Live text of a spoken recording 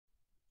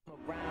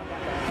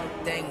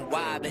thing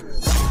wobbin',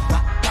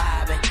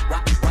 wobbin',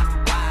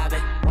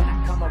 wobbin'. When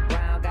I come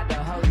around, got the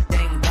whole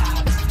thing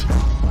wobbin'.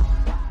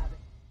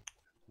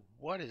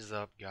 What is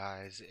up,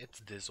 guys? It's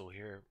Dizzle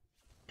here.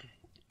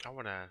 I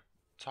want to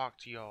talk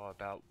to y'all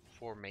about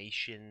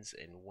formations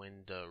and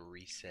when to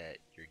reset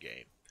your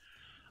game.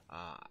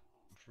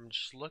 From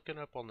just looking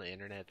up on the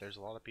internet, there's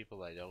a lot of people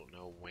that don't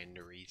know when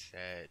to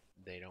reset.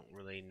 They don't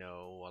really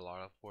know a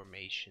lot of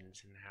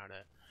formations and how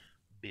to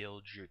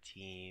build your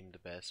team the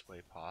best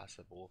way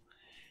possible.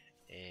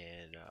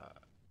 And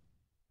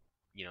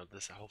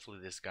hopefully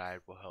this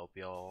guide will help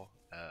y'all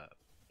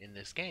in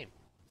this game.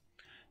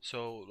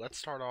 So let's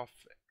start off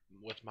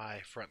with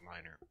my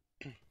frontliner.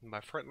 My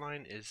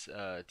frontline is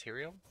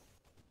Tyrael,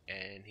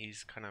 and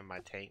he's kind of my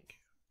tank.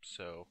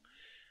 So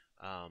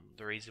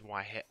the reason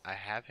why I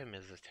have him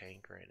as a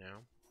tank right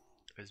now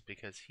is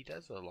because he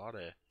does a lot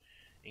of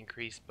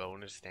increased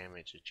bonus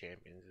damage to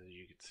champions, as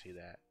you can see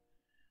that.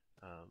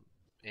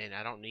 And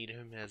I don't need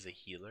him as a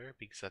healer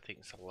because I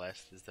think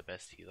Celeste is the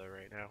best healer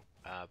right now.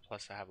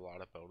 Plus I have a lot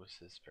of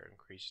bonuses for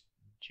increased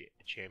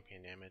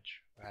champion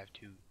damage. I have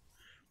two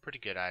pretty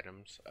good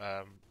items.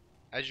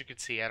 As you can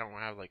see, I don't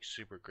have like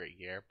super great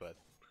gear, but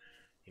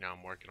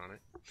I'm working on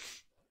it.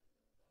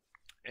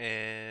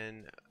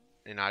 And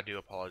I do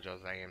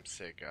apologize, I am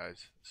sick,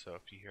 guys. So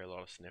if you hear a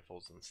lot of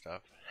sniffles and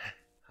stuff,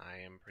 I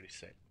am pretty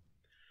sick.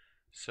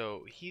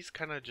 So he's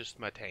kind of just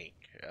my tank.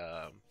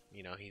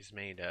 He's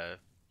made to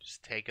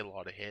just take a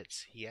lot of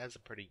hits. He has a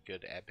pretty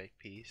good epic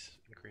piece.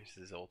 Increases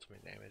his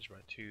ultimate damage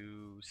by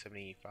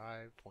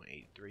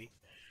 275.83,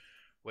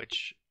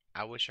 which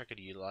I wish I could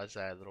utilize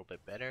that a little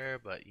bit better,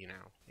 but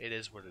it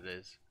is what it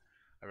is.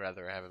 I'd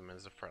rather have him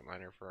as a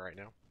frontliner for right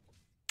now.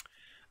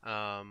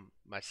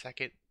 My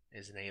second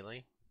is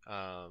Nayli.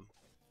 Now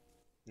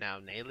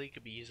Nayli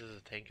could be used as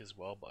a tank as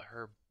well, but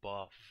her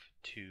buff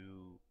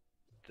to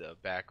the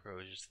back row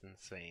is just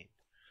insane.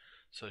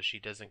 So she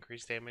does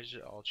increase damage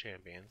to all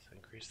champions,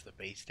 increase the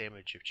base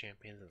damage of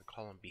champions in the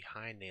column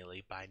behind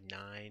Nayli by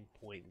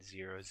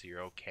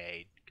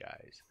 9.00k,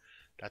 guys.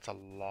 That's a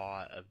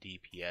lot of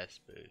DPS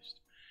boost.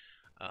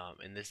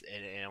 And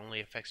it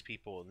only affects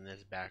people in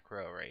this back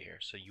row right here.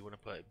 So you want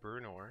to put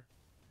Bruenor,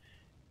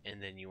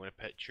 and then you want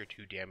to put your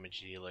two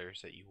damage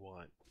dealers that you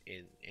want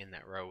in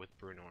that row with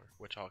Bruenor,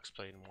 which I'll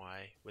explain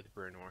why with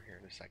Bruenor here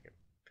in a second.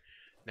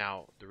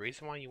 Now, the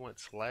reason why you want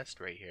Celeste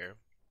right here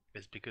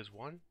is because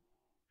one,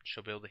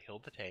 she'll be able to heal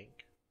the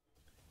tank,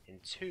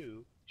 and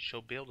two,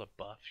 she'll be able to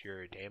buff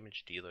your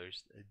damage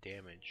dealers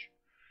damage.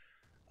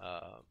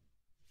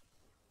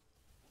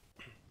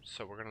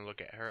 So we're gonna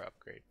look at her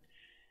upgrade.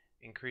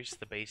 Increase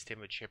the base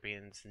damage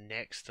champions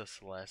next to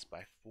Celeste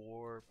by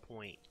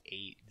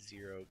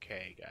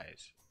 4.80k,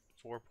 guys.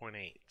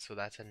 4.8. So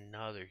that's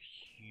another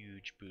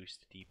huge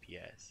boost to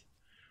DPS.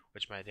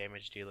 Which my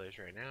damage dealers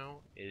right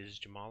now is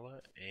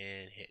Jamala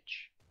and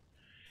Hitch.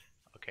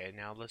 Okay,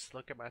 now let's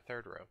look at my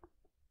third row.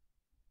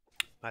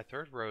 My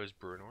third row is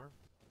Bruenor,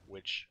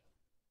 which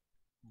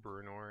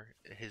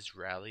his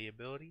rally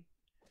ability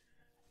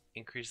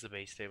increase the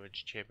base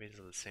damage champions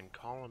in the same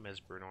column as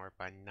Bruenor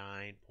by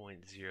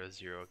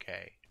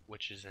 9.00k,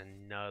 which is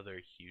another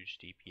huge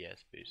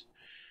DPS boost.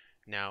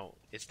 Now,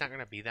 it's not going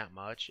to be that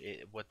much.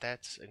 What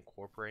that's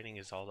incorporating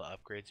is all the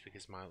upgrades,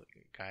 because my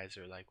guys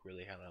are like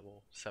really high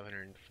level,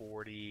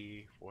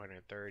 740,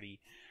 430.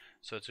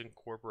 So it's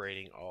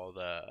incorporating all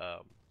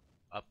the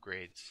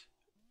upgrades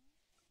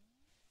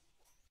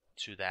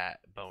to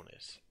that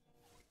bonus.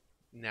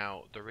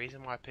 Now, the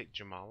reason why I picked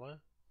Jamala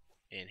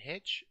and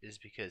Hitch is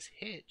because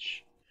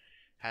Hitch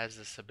has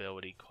this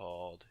ability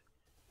called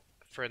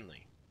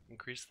Friendly.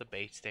 Increase the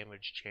base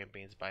damage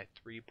champions by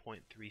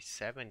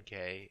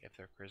 3.37k if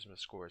their charisma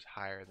score is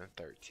higher than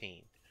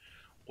 13.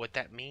 What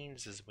that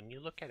means is when you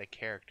look at a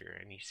character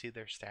and you see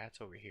their stats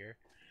over here,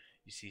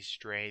 you see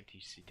strength,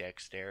 you see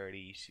dexterity,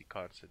 you see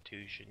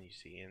constitution, you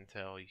see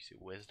intel, you see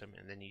wisdom,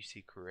 and then you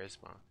see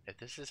charisma. If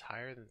this is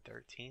higher than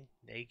 13,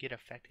 they get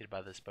affected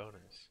by this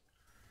bonus.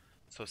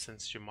 So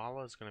since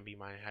Jamala is going to be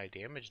my high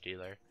damage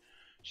dealer,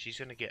 she's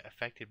going to get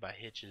affected by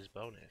Hitch's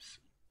bonus.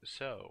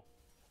 So,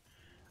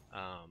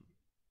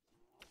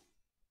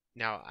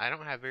 now I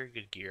don't have very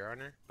good gear on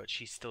her, but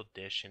she's still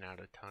dishing out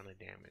a ton of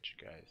damage,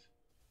 guys.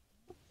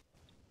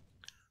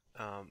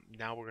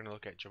 Now we're going to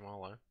look at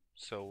Jamala.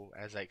 So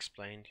as I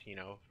explained,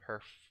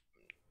 her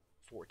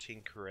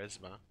 14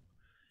 charisma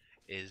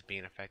is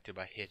being affected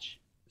by Hitch,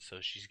 so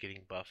she's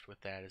getting buffed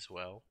with that as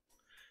well.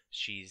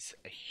 She's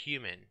a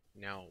human.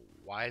 Now,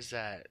 why is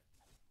that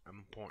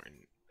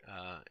important?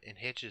 And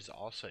Hitch is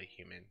also a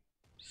human,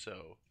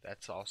 so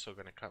that's also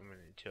going to come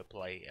into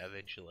play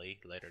eventually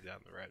later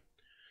down the road.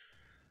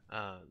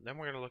 Then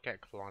we're going to look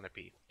at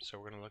Calliope. So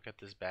we're going to look at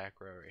this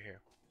back row right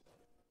here.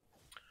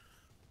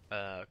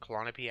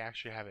 Calliope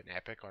actually have an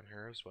epic on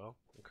her as well.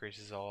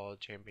 Increases all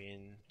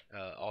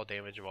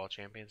damage of all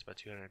champions by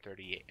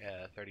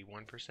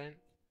 231%.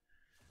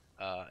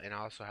 And I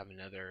also have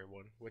another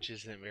one, which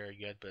isn't very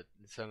good, but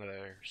it's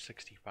another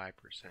 65%.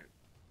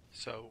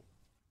 So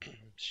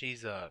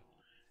she's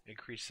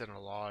increasing a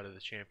lot of the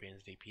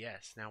champion's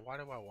DPS. Now, why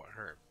do I want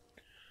her?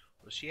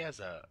 Well, she has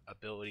a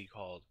ability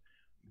called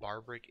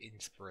Barbaric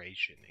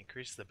Inspiration.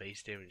 Increases the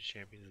base damage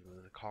champions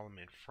in the column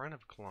in front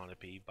of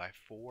Calliope by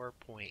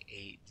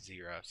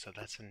 4.80. So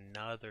that's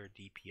another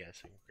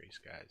DPS increase,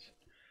 guys,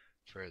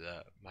 for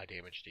my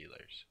damage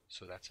dealers.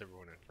 So that's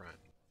everyone in front.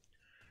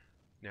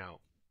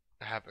 Now,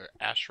 I have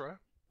Ashra.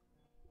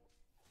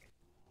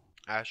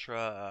 I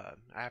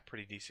have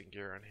pretty decent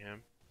gear on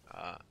him.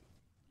 Uh,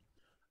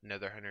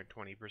 Another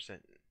 120%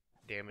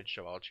 damage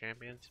to all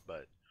champions,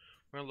 but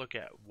we're going to look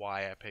at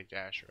why I picked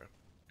Ashra.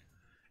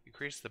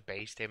 Increase the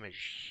base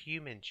damage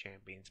human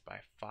champions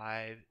by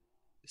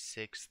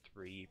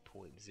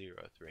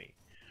 563.03.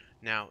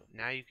 Now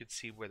you can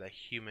see where the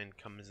human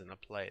comes into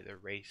play. The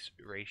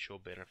racial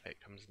benefit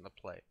comes into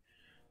play.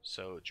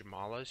 So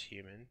Jamala is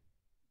human.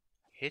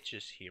 Hitch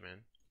is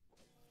human.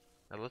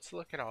 Now let's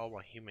look at all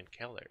my human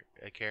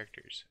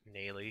characters.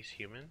 Naylee's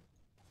human.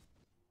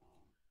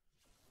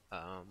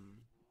 Let's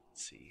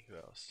see who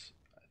else.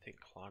 I think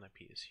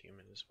Calliope is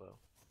human as well.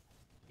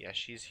 Yeah,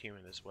 she's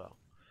human as well.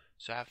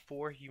 So I have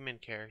 4 human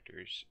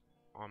characters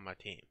on my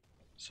team.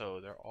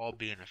 So they're all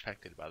being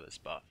affected by this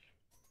buff,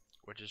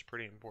 which is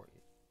pretty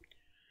important.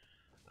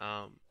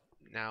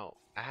 Now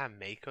I have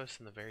Makos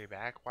in the very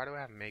back. Why do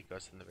I have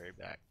Makos in the very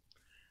back?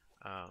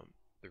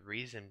 The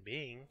reason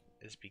being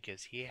is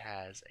because he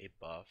has a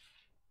buff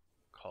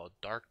called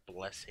Dark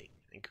Blessing.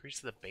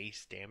 Increases the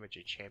base damage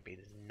of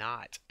champions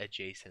not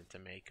adjacent to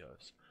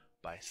Makos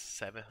by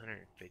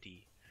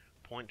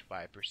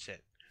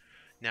 750.5%.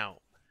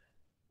 Now,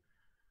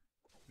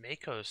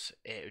 Makos,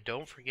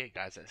 don't forget,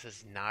 guys, that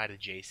says not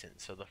adjacent.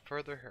 So the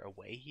further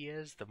away he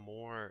is, the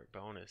more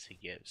bonus he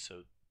gives.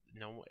 So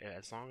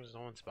as long as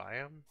no one's by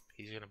him,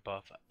 he's gonna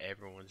buff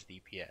everyone's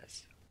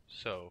DPS.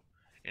 So,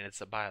 and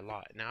it's by a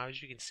lot. Now,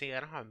 as you can see, I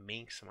don't have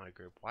Minx in my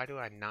group. Why do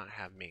I not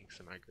have Minx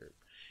in my group?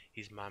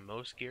 He's my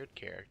most geared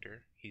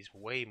character. He's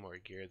way more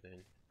geared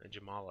than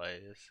Jamala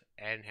is,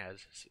 and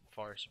has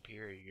far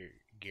superior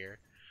gear.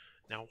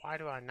 Now, why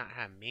do I not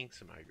have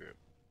Minx in my group?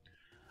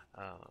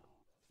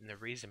 And the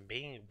reason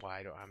being why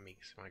I don't have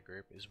Minx in my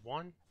group is,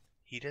 one,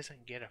 he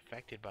doesn't get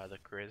affected by the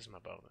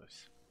charisma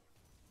bonus.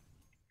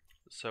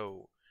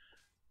 So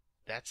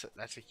that's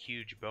a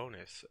huge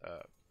bonus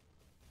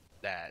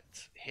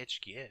that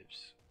Hitch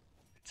gives.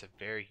 It's a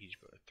very huge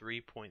bonus,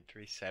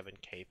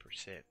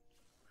 3.37k%.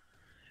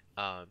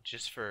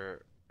 Just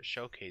for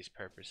showcase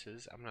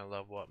purposes, I'm gonna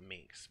level up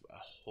Minx a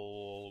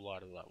whole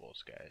lot of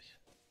levels, guys.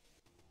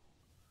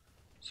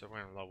 So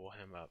we're gonna level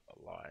him up a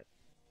lot.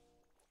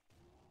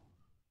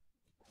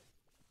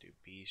 Do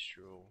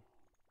Bistro,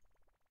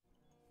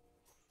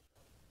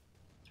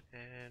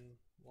 and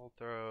we'll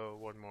throw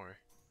one more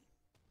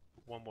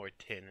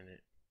 10 in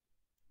it.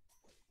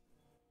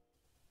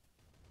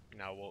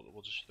 Now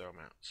we'll just throw them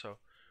out. So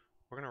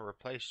we're gonna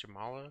replace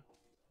Jamala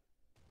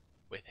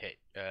with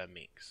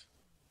Minx.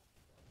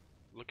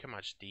 Look how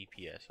much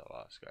DPS I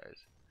lost,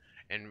 guys.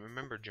 And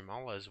remember,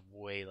 Jamala is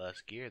way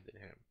less geared than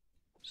him.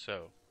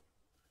 So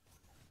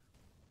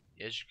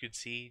as you can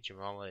see,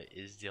 Jamala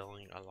is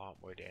dealing a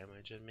lot more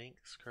damage than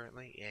Minx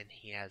currently, and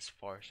he has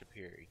far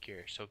superior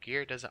gear. So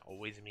gear doesn't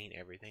always mean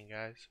everything,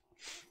 guys.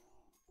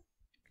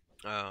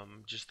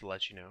 Just to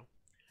let you know,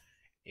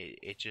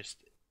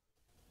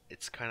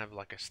 it's kind of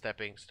like a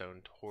stepping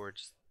stone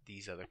towards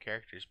these other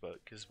characters.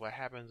 But because what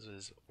happens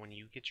is when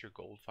you get your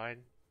gold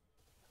find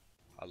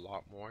a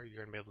lot more, you're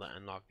gonna be able to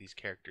unlock these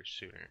characters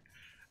sooner,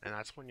 and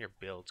that's when your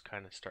builds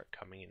kind of start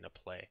coming into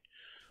play.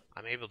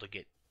 I'm able to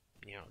get,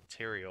 you know,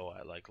 Tyrael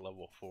at like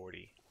level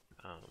 40.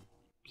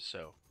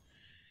 So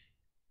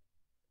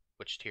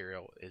which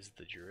Tyrael is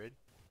the druid,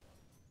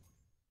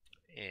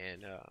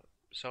 and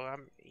so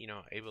I'm, you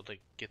know, able to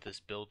get this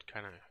build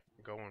kind of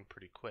going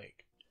pretty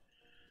quick.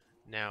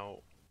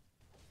 Now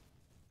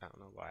I don't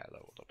know why I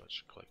leveled up. I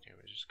should click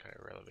damage, it's kind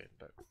of irrelevant,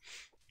 but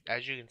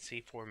as you can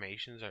see,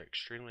 formations are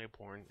extremely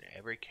important.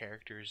 Every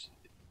character's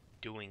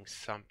doing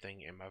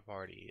something in my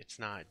party. It's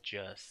not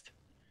just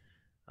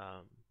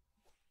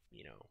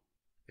you know,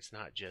 it's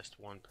not just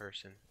one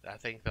person. I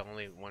think the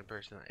only one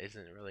person that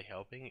isn't really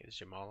helping is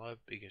Jamala,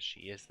 because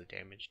she is the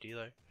damage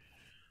dealer.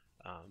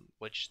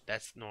 Which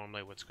that's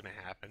normally what's going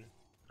to happen.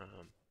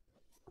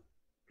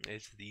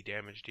 Is the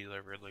damage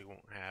dealer really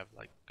won't have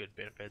like good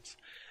benefits.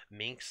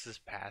 Minx is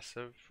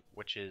passive,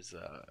 which is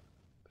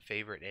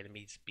favorite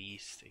enemies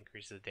beast,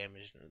 increases the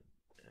damage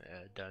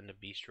done to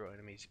bistro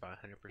enemies by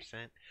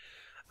 100%.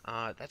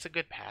 That's a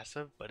good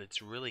passive, but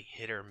it's really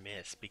hit or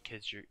miss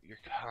because you're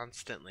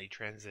constantly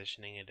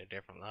transitioning into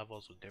different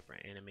levels with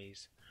different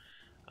enemies.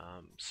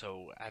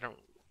 So I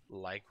don't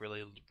like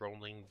really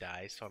rolling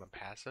dice on a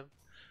passive.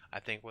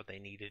 I think what they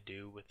need to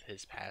do with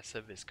his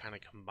passive is kind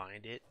of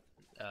combine it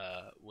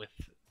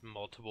with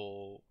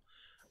multiple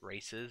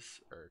races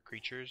or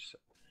creatures.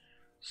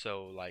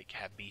 So like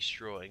have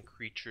bistro and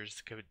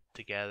creatures come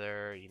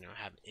together, you know,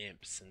 have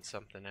imps and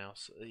something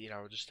else, you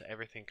know, just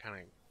everything kind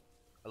of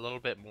a little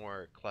bit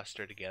more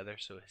clustered together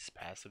so his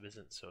passive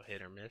isn't so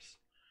hit or miss.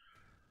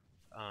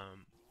 I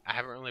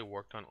haven't really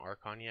worked on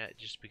Archon yet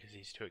just because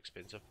he's too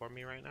expensive for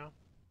me right now,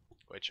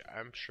 which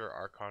I'm sure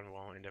Archon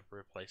will end up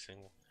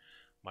replacing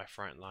my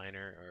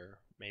frontliner, or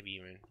maybe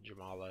even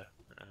Jamala,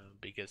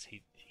 because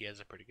he has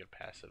a pretty good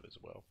passive as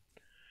well.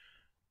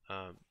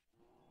 Um,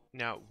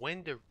 Now,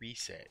 when to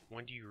reset?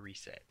 When do you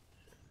reset?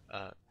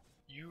 Uh,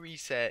 you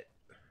reset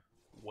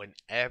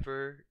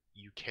whenever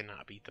you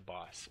cannot beat the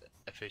boss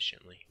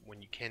efficiently.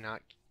 When you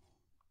cannot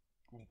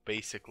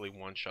basically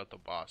one-shot the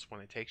boss.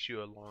 When it takes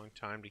you a long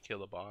time to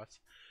kill a boss,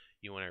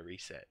 you want to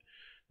reset.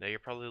 Now you're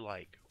probably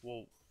like,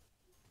 well,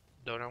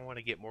 don't I want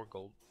to get more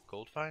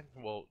gold find?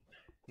 Well,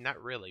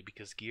 not really,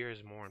 because gear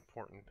is more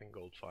important than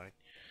gold find.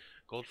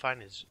 Gold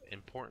find is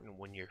important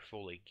when you're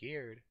fully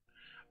geared,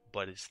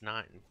 but it's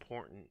not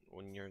important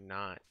when you're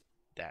not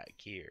that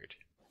geared.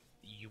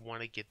 You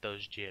want to get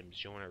those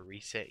gems. You want to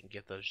reset and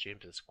get those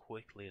gems as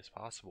quickly as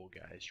possible,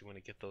 guys. You want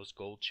to get those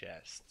gold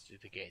chests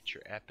to get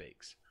your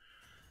epics.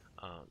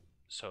 Um,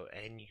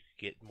 and you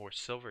get more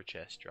silver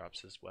chest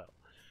drops as well.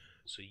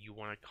 So you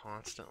want to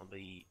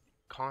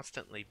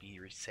constantly be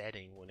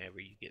resetting whenever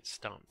you get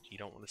stumped. You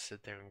don't want to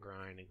sit there and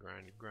grind and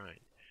grind and grind.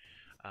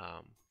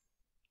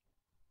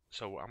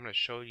 So I'm going to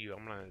show you.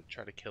 I'm going to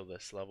try to kill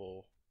this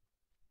level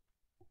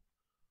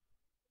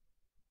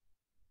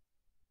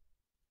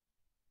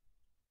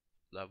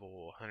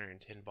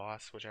 110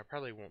 boss, which I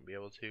probably won't be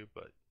able to,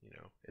 but you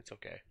know, it's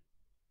okay.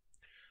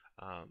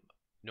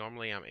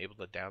 Normally I'm able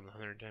to down the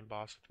 110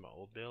 boss with my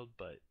old build,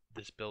 but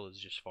this build is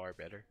just far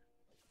better.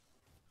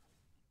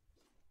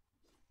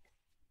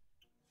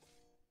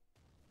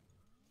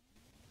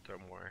 Throw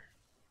more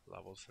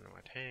levels into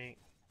my tank.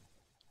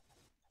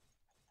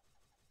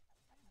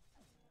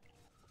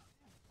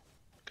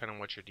 Kind of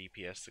want your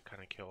DPS to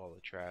kind of kill all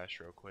the trash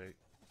real quick.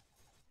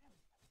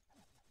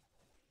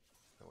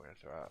 I'm going to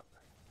throw out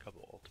a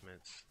couple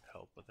ultimates to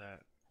help with that.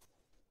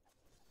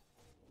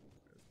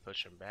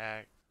 Push him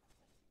back.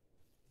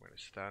 We're going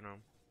to stun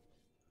him.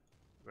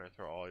 We're going to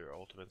throw all your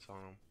ultimates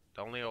on him.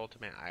 The only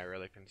ultimate I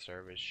really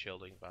conserve is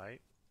Shielding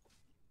Bite.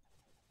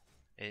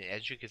 And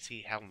as you can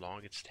see how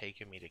long it's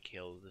taken me to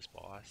kill this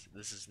boss,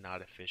 this is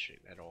not efficient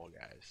at all,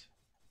 guys.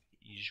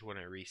 You just want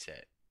to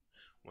reset.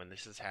 When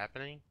this is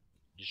happening,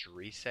 just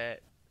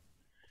reset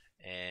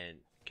and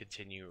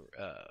continue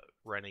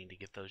running to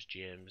get those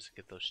gems,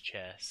 get those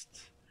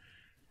chests.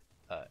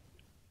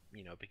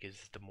 You know, because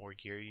the more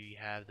gear you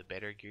have, the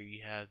better gear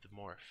you have, the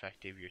more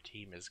effective your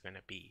team is going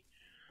to be.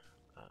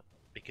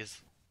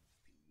 Because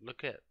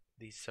look at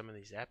some of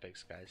these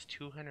epics, guys.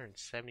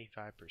 275%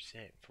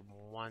 from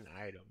one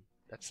item.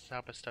 That's the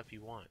type of stuff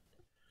you want.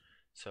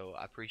 So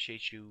I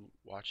appreciate you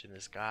watching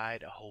this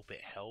guide. I hope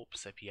it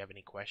helps. If you have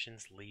any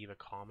questions, leave a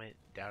comment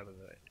down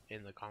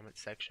in the comment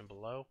section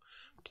below.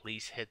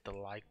 Please hit the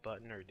like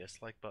button or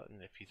dislike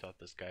button if you thought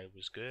this guide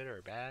was good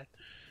or bad.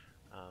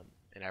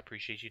 And I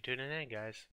appreciate you tuning in, guys.